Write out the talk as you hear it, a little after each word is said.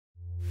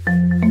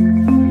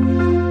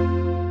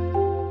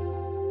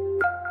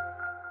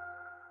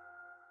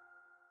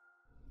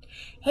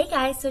Hey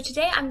guys, so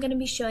today I'm going to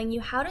be showing you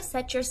how to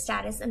set your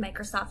status in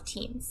Microsoft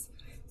Teams.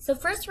 So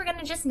first we're going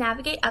to just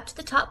navigate up to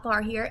the top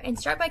bar here and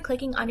start by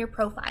clicking on your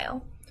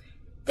profile.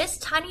 This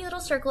tiny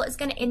little circle is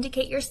going to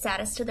indicate your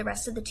status to the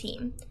rest of the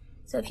team.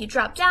 So if you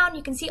drop down,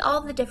 you can see all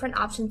of the different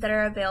options that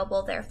are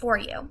available there for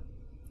you.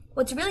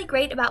 What's really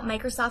great about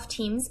Microsoft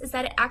Teams is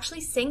that it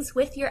actually syncs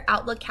with your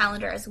Outlook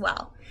calendar as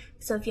well.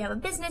 So if you have a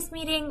business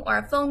meeting or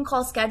a phone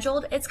call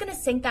scheduled, it's going to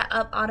sync that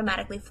up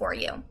automatically for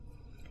you.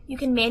 You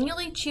can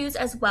manually choose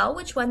as well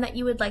which one that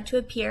you would like to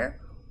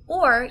appear,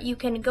 or you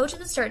can go to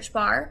the search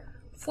bar,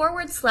 /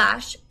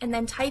 and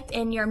then type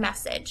in your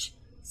message.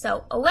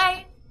 So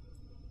away,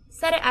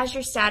 set it as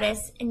your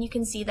status, and you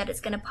can see that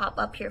it's going to pop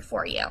up here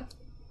for you.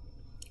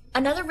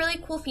 Another really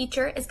cool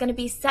feature is going to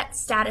be set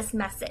status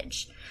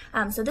message.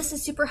 So this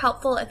is super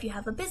helpful if you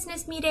have a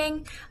business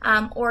meeting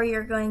or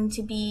you're going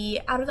to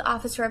be out of the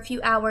office for a few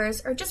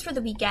hours or just for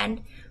the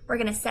weekend. We're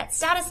going to set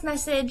status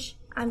message.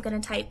 I'm going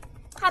to type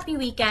happy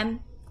weekend,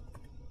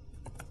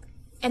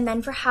 and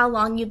then for how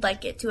long you'd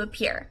like it to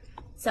appear.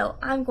 So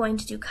I'm going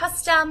to do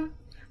custom.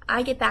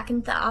 I get back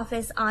into the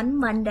office on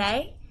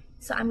Monday,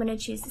 so I'm going to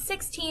choose the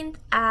 16th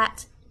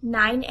at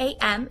 9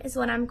 a.m. is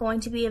when I'm going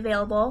to be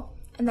available.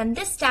 And then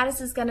this status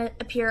is going to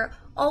appear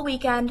all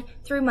weekend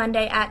through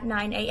Monday at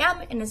 9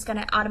 a.m. and is going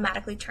to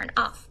automatically turn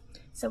off.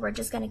 So we're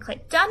just going to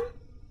click done,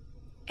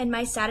 and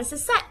my status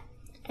is set.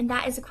 And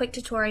that is a quick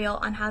tutorial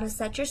on how to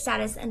set your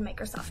status in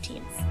Microsoft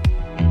Teams.